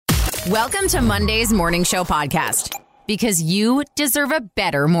Welcome to Monday's Morning Show podcast, because you deserve a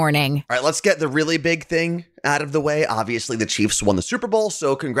better morning. All right, let's get the really big thing out of the way. Obviously, the Chiefs won the Super Bowl,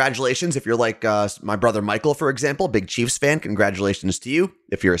 so congratulations. If you're like my brother Michael, for example, big Chiefs fan, congratulations to you.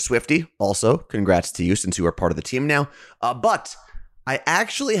 If you're a Swiftie, also congrats to you since you are part of the team now. But I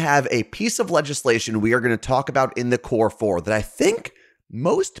actually have a piece of legislation we are going to talk about in the Core 4 that I think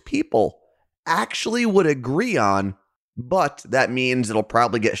most people actually would agree on, but that means it'll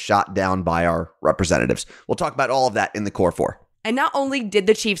probably get shot down by our representatives. We'll talk about all of that in the Core 4. And not only did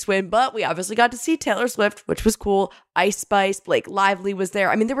the Chiefs win, but we obviously got to see Taylor Swift, which was cool. Ice Spice, Blake Lively was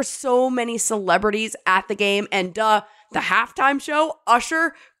there. I mean, there were so many celebrities at the game. And the halftime show,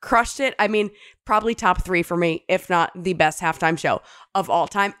 Usher crushed it. I mean, probably top 3 for me, if not the best halftime show of all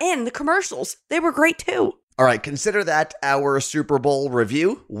time. And the commercials, they were great too. All right, consider that our Super Bowl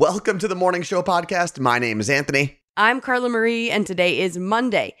review. Welcome to the Morning Show podcast. My name is Anthony. I'm Carla Marie, and today is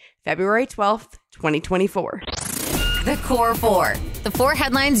Monday, February 12th, 2024. The Core 4. The 4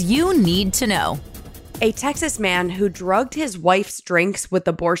 headlines you need to know. A Texas man who drugged his wife's drinks with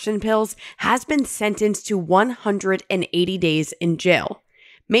abortion pills has been sentenced to 180 days in jail.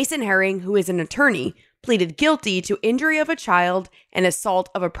 Mason Herring, who is an attorney, pleaded guilty to injury of a child and assault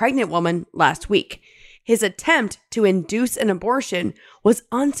of a pregnant woman last week. His attempt to induce an abortion was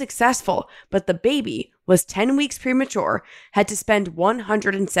unsuccessful, but the baby was 10 weeks premature, had to spend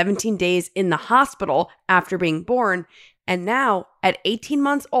 117 days in the hospital after being born, and now, at 18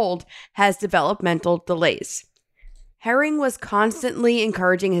 months old, has developmental delays. Herring was constantly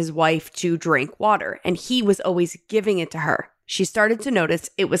encouraging his wife to drink water, and he was always giving it to her. She started to notice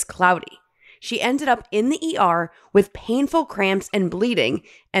it was cloudy. She ended up in the ER with painful cramps and bleeding,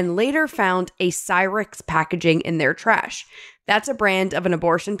 and later found a Cyrex packaging in their trash. That's a brand of an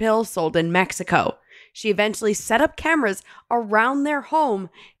abortion pill sold in Mexico. She eventually set up cameras around their home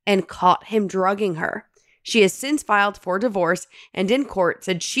and caught him drugging her. She has since filed for divorce and in court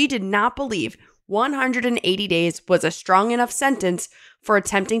said she did not believe 180 days was a strong enough sentence for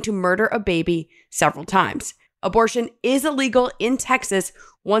attempting to murder a baby several times. Abortion is illegal in Texas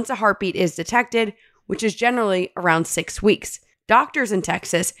once a heartbeat is detected, which is generally around 6 weeks. Doctors in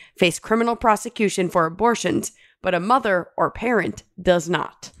Texas face criminal prosecution for abortions, but a mother or parent does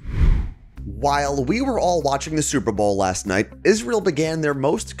not. While we were all watching the Super Bowl last night, Israel began their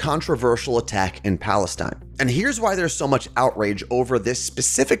most controversial attack in Palestine. And here's why there's so much outrage over this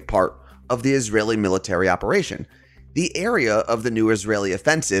specific part of the Israeli military operation. The area of the new Israeli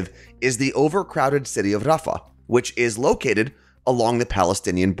offensive is the overcrowded city of Rafah, which is located along the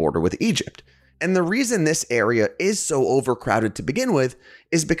Palestinian border with Egypt. And the reason this area is so overcrowded to begin with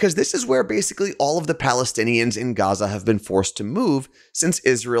is because this is where basically all of the Palestinians in Gaza have been forced to move since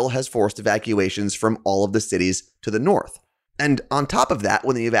Israel has forced evacuations from all of the cities to the north. And on top of that,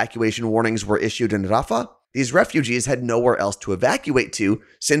 when the evacuation warnings were issued in Rafah, these refugees had nowhere else to evacuate to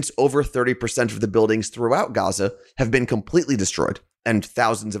since over 30% of the buildings throughout Gaza have been completely destroyed, and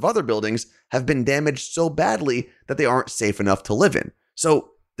thousands of other buildings have been damaged so badly that they aren't safe enough to live in. So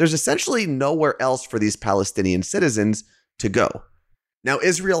there's essentially nowhere else for these Palestinian citizens to go. Now,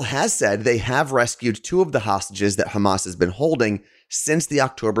 Israel has said they have rescued 2 of the hostages that Hamas has been holding since the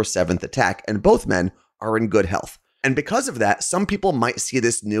October 7th attack, and both men are in good health. And because of that, some people might see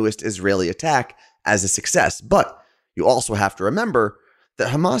this newest Israeli attack as a success. But you also have to remember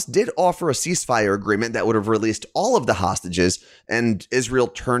that Hamas did offer a ceasefire agreement that would have released all of the hostages, and Israel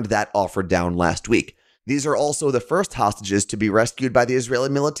turned that offer down last week. These are also the first hostages to be rescued by the Israeli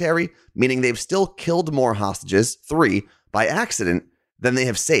military, meaning they've still killed more hostages, 3, by accident, than they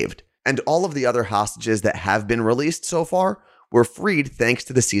have saved. And all of the other hostages that have been released so far were freed thanks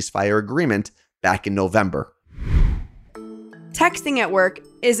to the ceasefire agreement back in November. Texting at work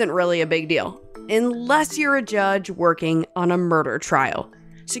isn't really a big deal, unless you're a judge working on a murder trial.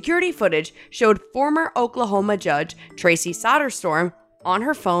 Security footage showed former Oklahoma judge Tracy Soderstrom on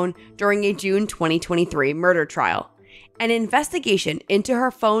her phone during a June 2023 murder trial. An investigation into her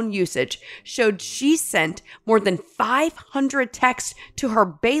phone usage showed she sent more than 500 texts to her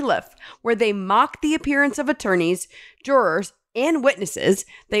bailiff where they mocked the appearance of attorneys, jurors, and witnesses.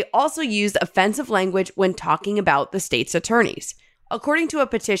 They also used offensive language when talking about the state's attorneys. According to a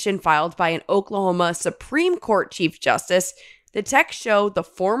petition filed by an Oklahoma Supreme Court Chief Justice, the text showed the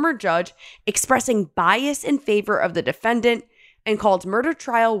former judge expressing bias in favor of the defendant and called murder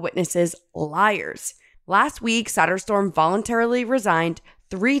trial witnesses liars. Last week, Soderstrom voluntarily resigned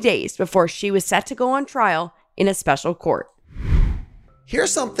 3 days before she was set to go on trial in a special court. Here's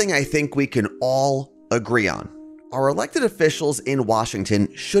something I think we can all agree on. Our elected officials in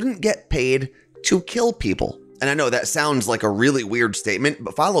Washington shouldn't get paid to kill people. And I know that sounds like a really weird statement,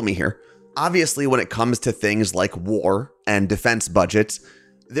 but follow me here. Obviously, when it comes to things like war and defense budgets,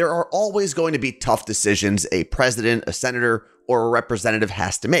 there are always going to be tough decisions a president, a senator, or a representative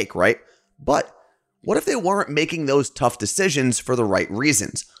has to make, right? But what if they weren't making those tough decisions for the right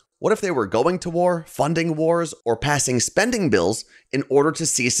reasons? What if they were going to war, funding wars, or passing spending bills in order to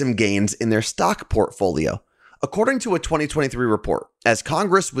see some gains in their stock portfolio? According to a 2023 report, as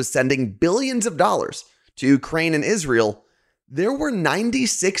Congress was sending billions of dollars to Ukraine and Israel, there were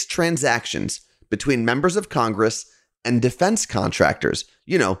 96 transactions between members of Congress and defense contractors.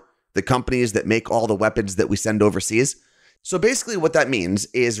 You know, the companies that make all the weapons that we send overseas. So basically what that means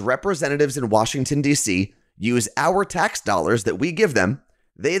is representatives in Washington, D.C. use our tax dollars that we give them.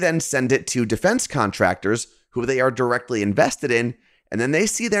 They then send it to defense contractors who they are directly invested in, and then they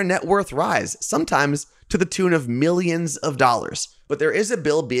see their net worth rise, sometimes to the tune of millions of dollars. But there is a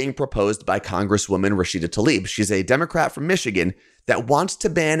bill being proposed by Congresswoman Rashida Tlaib. She's a Democrat from Michigan that wants to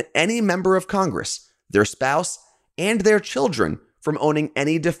ban any member of Congress, their spouse, and their children from owning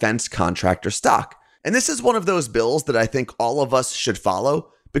any defense contractor stock. And this is one of those bills that I think all of us should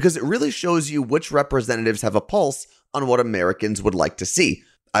follow because it really shows you which representatives have a pulse on what Americans would like to see.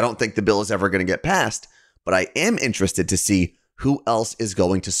 I don't think the bill is ever going to get passed, but I am interested to see who else is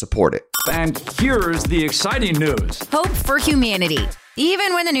going to support it. And here's the exciting news. Hope for humanity.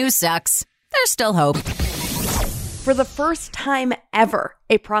 Even when the news sucks, there's still hope. For the first time ever,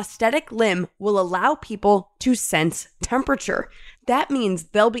 a prosthetic limb will allow people to sense temperature. That means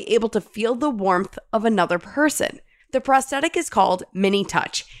they'll be able to feel the warmth of another person. The prosthetic is called Mini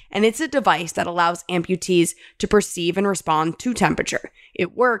Touch, and it's a device that allows amputees to perceive and respond to temperature.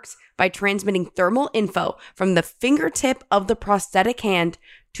 It works by transmitting thermal info from the fingertip of the prosthetic hand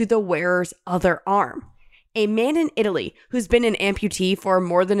to the wearer's other arm. A man in Italy who's been an amputee for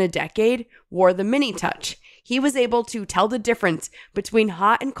more than a decade wore the Mini Touch. He was able to tell the difference between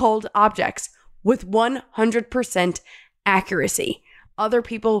hot and cold objects with 100% accuracy. Other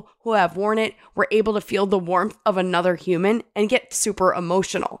people who have worn it were able to feel the warmth of another human and get super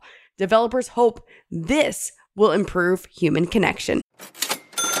emotional. Developers hope this will improve human connection.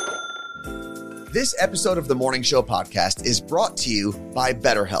 This episode of the Morning Show podcast is brought to you by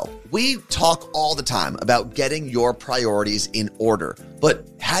BetterHelp. We talk all the time about getting your priorities in order, but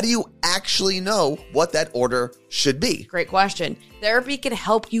how do you actually know what that order should be? Great question. Therapy can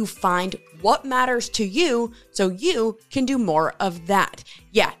help you find what matters to you so you can do more of that.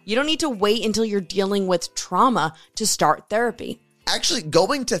 Yeah, you don't need to wait until you're dealing with trauma to start therapy. Actually,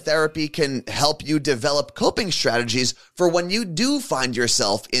 going to therapy can help you develop coping strategies for when you do find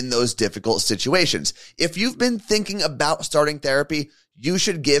yourself in those difficult situations. If you've been thinking about starting therapy, you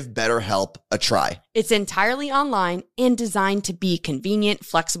should give BetterHelp a try. It's entirely online and designed to be convenient,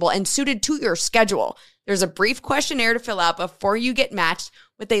 flexible, and suited to your schedule. There's a brief questionnaire to fill out before you get matched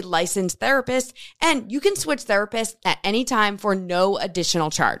with a licensed therapist, and you can switch therapists at any time for no additional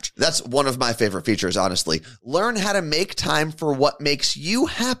charge. That's one of my favorite features, honestly. Learn how to make time for what makes you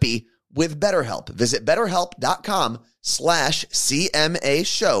happy with BetterHelp. Visit BetterHelp.com/CMA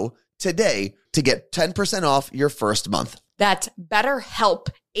show today to get 10% off your first month. That's BetterHelp,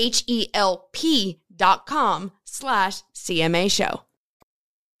 HELP.com/CMA show.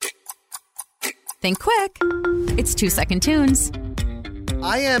 Think quick. It's 2-second tunes.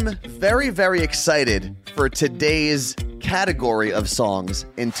 I am very, very excited for today's category of songs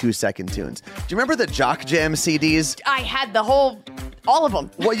in 2-second tunes. Do you remember the Jock Jam CDs? I had all of them.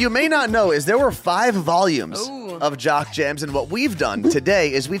 What you may not know is there were 5 volumes of Jock Jams, and what we've done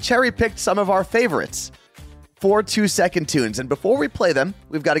today is we cherry-picked some of our favorites for 2-second tunes. And before we play them,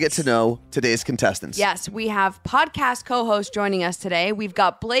 we've got to get to know today's contestants. Yes, we have podcast co-host joining us today. We've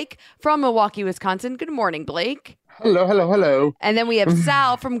got Blake from Milwaukee, Wisconsin. Good morning, Blake. Hello, hello, hello. And then we have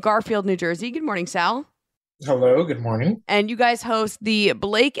Sal from Garfield, New Jersey. Good morning, Sal. Hello, good morning. And you guys host the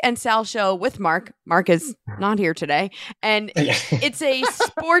Blake and Sal show with Mark. Mark is not here today. And it's a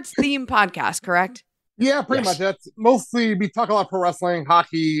sports-themed podcast, correct? Yeah, pretty much. That's mostly, we talk a lot of pro wrestling,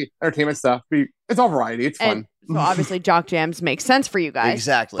 hockey, entertainment stuff. It's all variety. It's fun. So obviously Jock Jams make sense for you guys.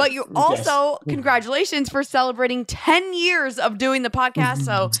 Exactly. But you also, congratulations for celebrating 10 years of doing the podcast.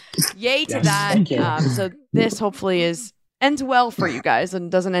 So yay to that. Thank you. So this hopefully ends well for you guys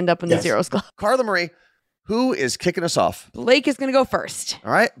and doesn't end up in the Zeros Club. Carla Marie, who is kicking us off? Blake is going to go first.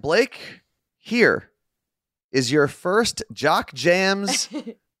 All right, Blake, here is your first Jock Jams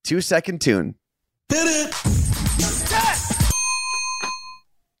 2-second tune.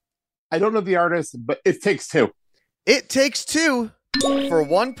 I don't know the artist, but It Takes Two. It Takes Two for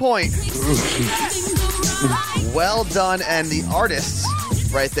 1 point. Well done. And the artists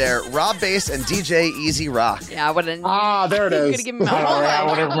right there. Rob Bass and DJ Easy Rock. Yeah, I wouldn't. There it is. Could have given me I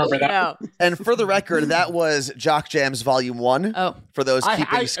wouldn't remember that. No. And for the record, that was Jock Jams Volume 1 Oh. for those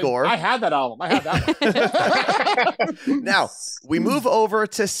keeping score. I had that album. I had that one. Now, we move over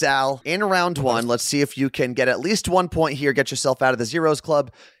to Sal in round 1. Let's see if you can get at least 1 point here. Get yourself out of the Zeros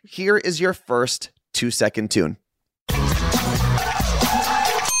Club. Here is your first 2-second tune.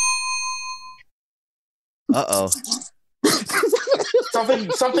 Uh-oh.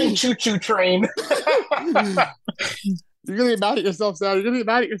 Something choo-choo train. You're going to get mad at yourself, Sal. You're going to get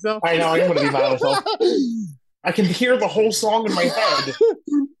mad at yourself. I know, I'm going to be mad at myself. I can hear the whole song in my head.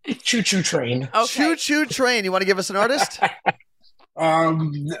 Choo-choo train. Okay. Choo-choo train. You want to give us an artist?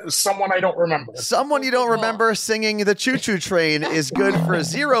 Someone I don't remember. Someone you don't remember singing the choo-choo train is good for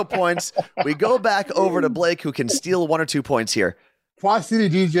 0 points. We go back over to Blake, who can steal 1 or 2 points here. Quad City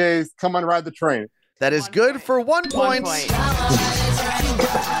DJs, come on, ride the train. That is good for 1 point.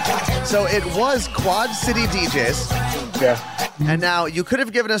 So it was Quad City DJs. Yeah. And now you could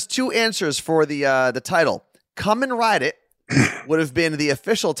have given us 2 answers for the title. Come and Ride It would have been the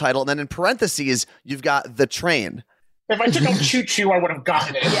official title. And then in parentheses, you've got The Train. If I took out choo-choo, I would have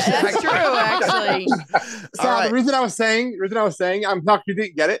gotten it. Yeah, that's true, actually. So All right. the reason I was saying, I'm shocked you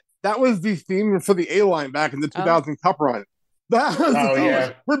didn't get it. That was the theme for the A-Line back in the 2000 Cup run. That was the theme.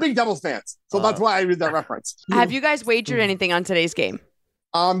 Yeah. We're big Devils fans, so that's why I read that reference. Have you guys wagered anything on today's game?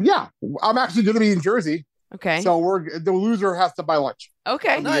 Yeah, I'm actually going to be in Jersey, Okay. so the loser has to buy lunch.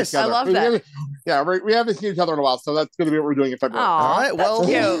 Okay. Nice. I love that. We haven't seen each other in a while, so that's going to be what we're doing in February. All right, well,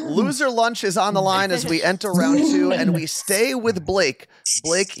 cute. loser lunch is on the line as we enter round 2, and we stay with Blake.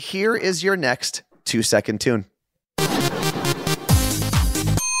 Blake, here is your next 2-second tune.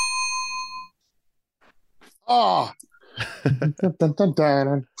 Oh. Dun, dun, dun, dun,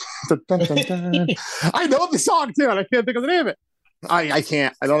 dun, dun, dun, dun. I know the song too, and I can't think of the name of it. I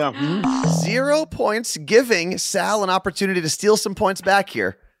can't. I don't know. 0 points, giving Sal an opportunity to steal some points back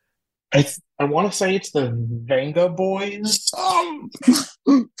here. I want to say it's the Venga Boys.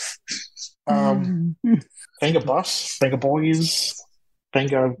 Venga Bus, Venga Boys,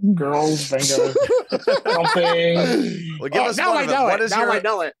 Venga Girls, Venga something. Well, give us now one I of them. know What it. is Now your I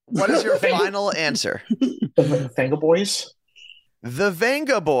know it. What is your final answer? The Venga Boys. The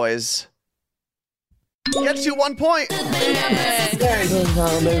Venga Boys gets you 1 point.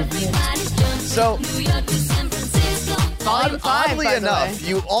 So, Volume 5, oddly by the enough, way.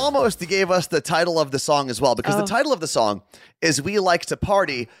 you almost gave us the title of the song as well, because the title of the song is We Like to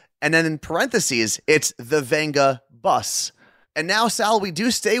Party, and then in parentheses, it's The Venga Bus. And now, Sal, we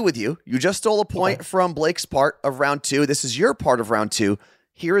do stay with you. You just stole a point from Blake's part of round 2. This is your part of round 2.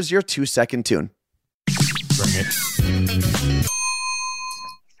 Here is your 2-second tune. Bring it.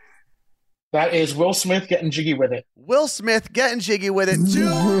 That is Will Smith getting jiggy with it. Will Smith getting jiggy with it.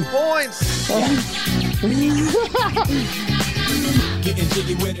 2 points.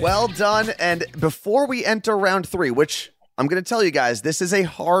 Well done. And before we enter round 3, which I'm going to tell you guys, this is a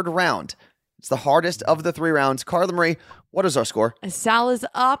hard round. It's the hardest of the 3 rounds. Carla Marie, what is our score? Sal is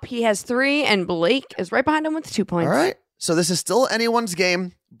up. He has 3, and Blake is right behind him with 2 points. All right. So this is still anyone's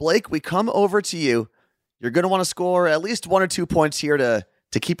game. Blake, we come over to you. You're going to want to score at least 1 or 2 points here to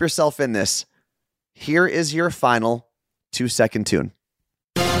keep yourself in this. Here is your final 2-second tune.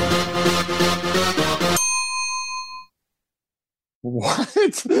 What?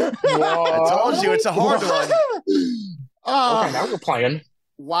 I told you it's a hard one. Okay, now we're playing.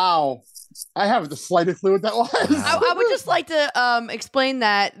 Wow. I have the slightest clue what that was. I would just like to explain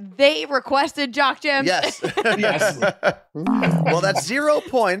that they requested Jock Gems. Yes. Yes. Well, that's 0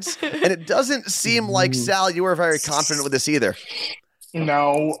 points, and it doesn't seem like, Sal, you were very confident with this either.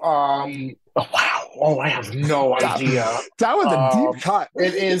 No. Oh, wow. Oh, I have no idea. That was a deep cut.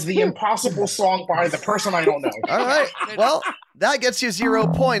 It is the Impossible song by the person I don't know. All right. Well, that gets you 0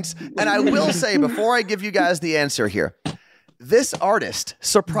 points. And I will say, before I give you guys the answer here, this artist,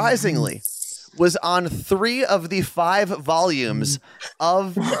 surprisingly, was on 3 of the 5 volumes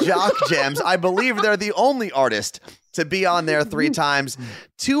of Jock Jams. I believe they're the only artist to be on there 3 times.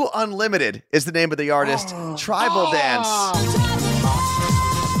 2 Unlimited is the name of the artist. Tribal Dance.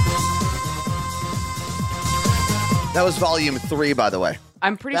 That was volume 3, by the way.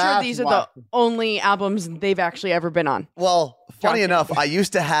 I'm pretty sure That's these are wild. the only albums they've actually ever been on. Well, funny Jock enough, I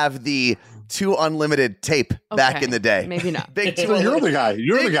used to have the 2 Unlimited tape back Okay, in the day. maybe not. Big 2 So you're Unlimited. the guy.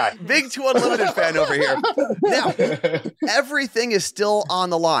 You're the guy. Big 2 Unlimited fan over here. Now, everything is still on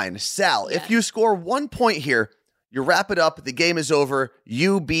the line. Sal, if you score 1 point here, you wrap it up. The game is over.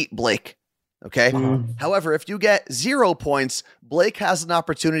 You beat Blake. Okay? However, if you get 0 points, Blake has an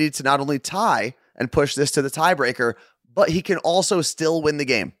opportunity to not only tie and push this to the tiebreaker, but he can also still win the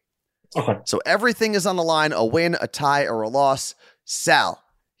game. Okay. So everything is on the line, a win, a tie, or a loss. Sal,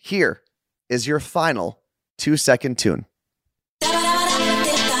 here is your final 2-second tune.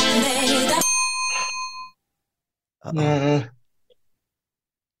 I'm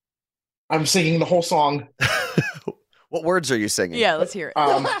singing the whole song. What words are you singing? Yeah, let's hear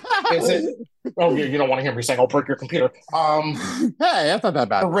it. Is it? Oh, you don't want to hear me sing. I'll break your computer. Hey, that's not that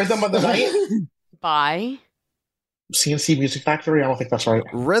bad. The Rhythm of the Night. By CNC Music Factory. I don't think that's right.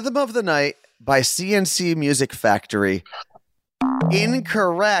 Rhythm of the Night by CNC Music Factory.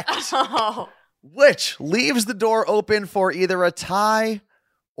 Incorrect. oh. Which leaves the door open for either a tie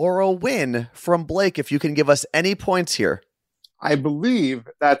or a win from Blake, if you can give us any points here. I believe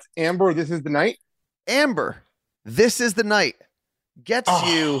that's Amber. This is the night. Amber, This Is the Night gets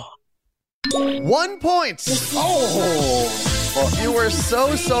you 1 point. Oh, You were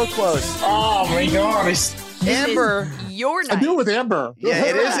so close. Oh my God. Amber. Your I night. do it with Amber. Yeah,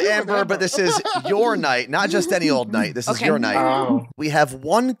 it is I do with Amber, but this is your night, not just any old night. This is Okay. your night. Oh. We have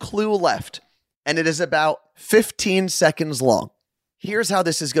one clue left, and it is about 15 seconds long. Here's how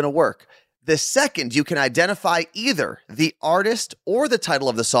this is going to work. The second you can identify either the artist or the title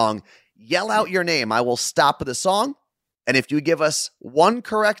of the song, yell out your name. I will stop the song, and if you give us one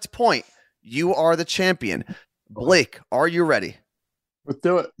correct point, you are the champion. Blake, are you ready? Let's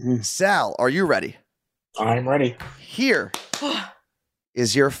do it. Sal, are you ready? I'm ready. Here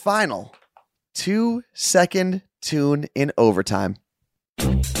is your final 2-second tune in overtime.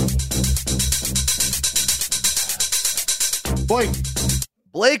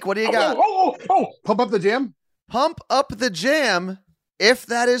 Blake, what do you got? Oh. Pump up the jam. Pump Up the Jam. If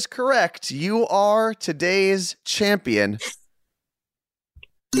that is correct, you are today's champion.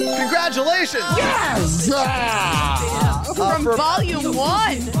 Congratulations! Yes. From for volume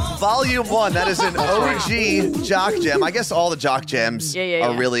 1. Volume 1, that is an OG jock jam. I guess all the jock jams Yeah.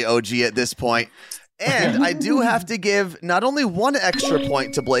 are really OG at this point. And I do have to give not only one extra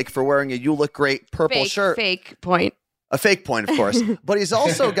point to Blake for wearing a You Look Great purple shirt. Fake point. A fake point, of course. But he's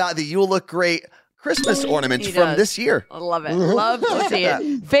also got the You Look Great Christmas ornament He from does. this year. I love it. Love to see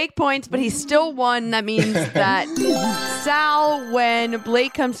it. Fake points, but he still won. That means that Sal, when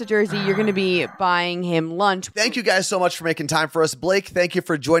Blake comes to Jersey, you're going to be buying him lunch. Thank you guys so much for making time for us. Blake, thank you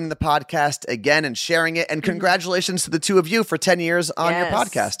for joining the podcast again and sharing it. And congratulations to the two of you for 10 years on your Yes.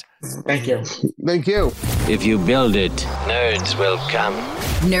 podcast. Thank you. Thank you. If you build it, nerds will come.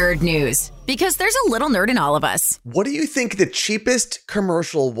 Nerd news. Because there's a little nerd in all of us. What do you think the cheapest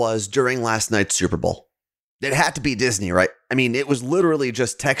commercial was during last night's Super Bowl? It had to be Disney, right? I mean, it was literally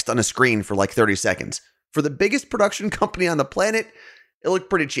just text on a screen for like 30 seconds. For the biggest production company on the planet, it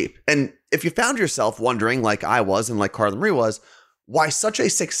looked pretty cheap. And if you found yourself wondering, like I was and like Carla Marie was, why such a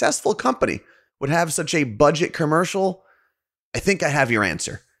successful company would have such a budget commercial, I think I have your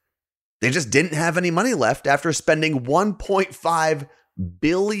answer. They just didn't have any money left after spending $1.5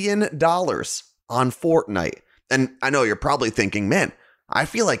 billion on Fortnite. And I know you're probably thinking, man, I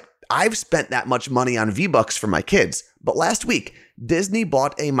feel like I've spent that much money on V-Bucks for my kids. But last week, Disney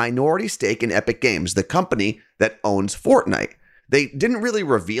bought a minority stake in Epic Games, the company that owns Fortnite. They didn't really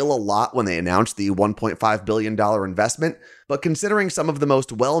reveal a lot when they announced the $1.5 billion investment, but considering some of the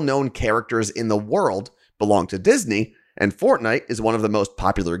most well-known characters in the world belong to Disney, and Fortnite is one of the most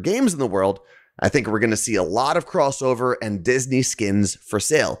popular games in the world, I think we're going to see a lot of crossover and Disney skins for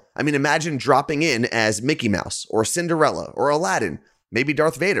sale. I mean, imagine dropping in as Mickey Mouse or Cinderella or Aladdin, maybe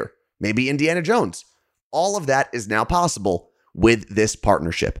Darth Vader, maybe Indiana Jones. All of that is now possible with this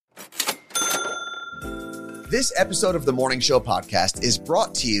partnership. This episode of the Morning Show podcast is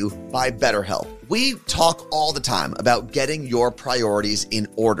brought to you by BetterHelp. We talk all the time about getting your priorities in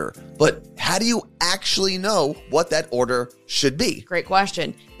order, but how do you actually know what that order should be? Great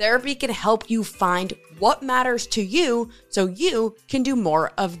question. Therapy can help you find what matters to you so you can do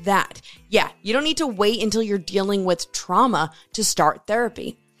more of that. Yeah, you don't need to wait until you're dealing with trauma to start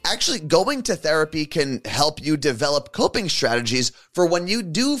therapy. Actually, going to therapy can help you develop coping strategies for when you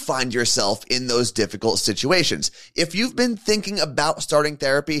do find yourself in those difficult situations. If you've been thinking about starting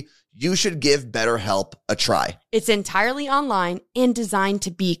therapy, you should give BetterHelp a try. It's entirely online and designed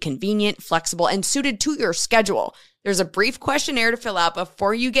to be convenient, flexible, and suited to your schedule. There's a brief questionnaire to fill out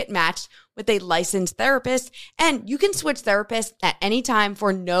before you get matched with a licensed therapist, and you can switch therapists at any time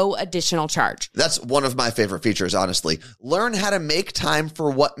for no additional charge. That's one of my favorite features, honestly. Learn how to make time for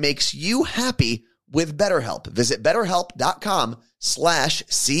what makes you happy with BetterHelp. Visit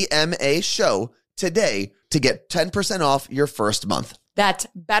BetterHelp.com/CMA show today to get 10% off your first month. That's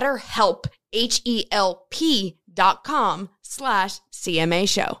BetterHelp, HELP.com/CMA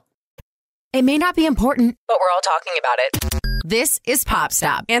show. It may not be important, but we're all talking about it. This is Pop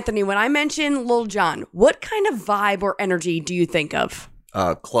Stop. Anthony, when I mention Lil Jon, what kind of vibe or energy do you think of?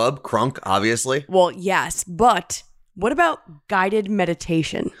 Club, crunk, obviously. Well, yes, but what about guided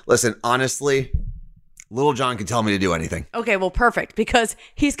meditation? Listen, honestly, Lil Jon can tell me to do anything. Okay, well, perfect, because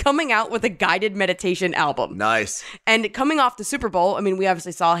he's coming out with a guided meditation album. Nice. And coming off the Super Bowl, I mean, we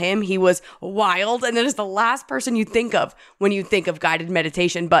obviously saw him. He was wild, and that is the last person you think of when you think of guided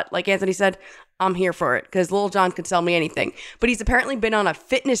meditation. But like Anthony said, I'm here for it, because Lil Jon could tell me anything. But he's apparently been on a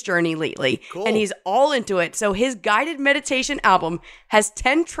fitness journey lately, and he's all into it. So his guided meditation album has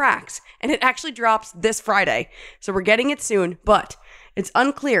 10 tracks, and it actually drops this Friday. So we're getting it soon, but it's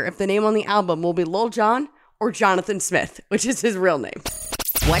unclear if the name on the album will be Lil Jon or Jonathan Smith, which is his real name.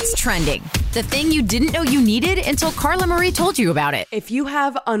 What's trending? The thing you didn't know you needed until Carla Marie told you about it. If you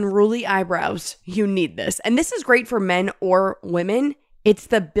have unruly eyebrows, you need this. And this is great for men or women. It's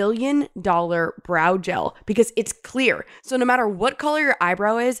the $1 billion brow gel because it's clear. So no matter what color your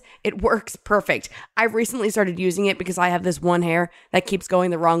eyebrow is, it works perfect. I've recently started using it because I have this one hair that keeps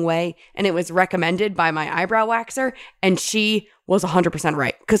going the wrong way, and it was recommended by my eyebrow waxer, and she was 100%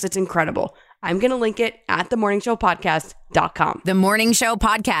 right because it's incredible. I'm going to link it at themorningshowpodcast.com. The Morning Show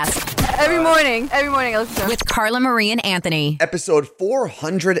Podcast. Every morning I listen to it. With Carla Marie and Anthony. Episode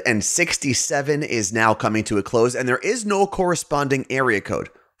 467 is now coming to a close, and there is no corresponding area code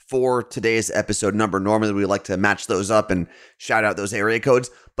for today's episode number. Normally, we like to match those up and shout out those area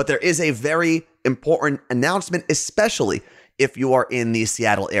codes, but there is a very important announcement, especially if you are in the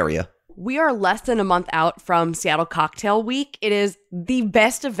Seattle area. We are less than a month out from Seattle Cocktail Week. It is the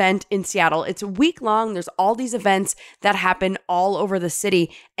best event in Seattle. It's a week long. There's all these events that happen all over the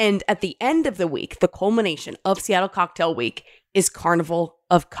city. And at the end of the week, the culmination of Seattle Cocktail Week is Carnival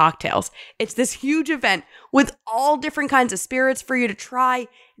of Cocktails. It's this huge event with all different kinds of spirits for you to try.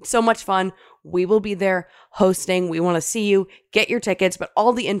 It's so much fun. We will be there hosting. We want to see you. Get your tickets, but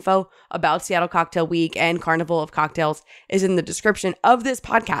all the info about Seattle Cocktail Week and Carnival of Cocktails is in the description of this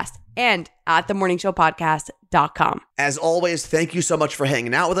podcast and at themorningshowpodcast.com. As always, thank you so much for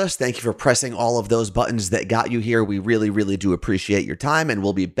hanging out with us. Thank you for pressing all of those buttons that got you here. We really, really do appreciate your time, and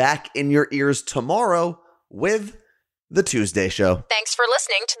we'll be back in your ears tomorrow with The Tuesday Show. Thanks for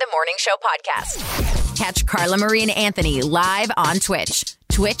listening to The Morning Show Podcast. Catch Carla Marie and Anthony live on Twitch.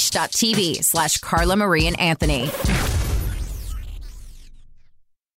 Twitch.tv/Carla Marie and Anthony.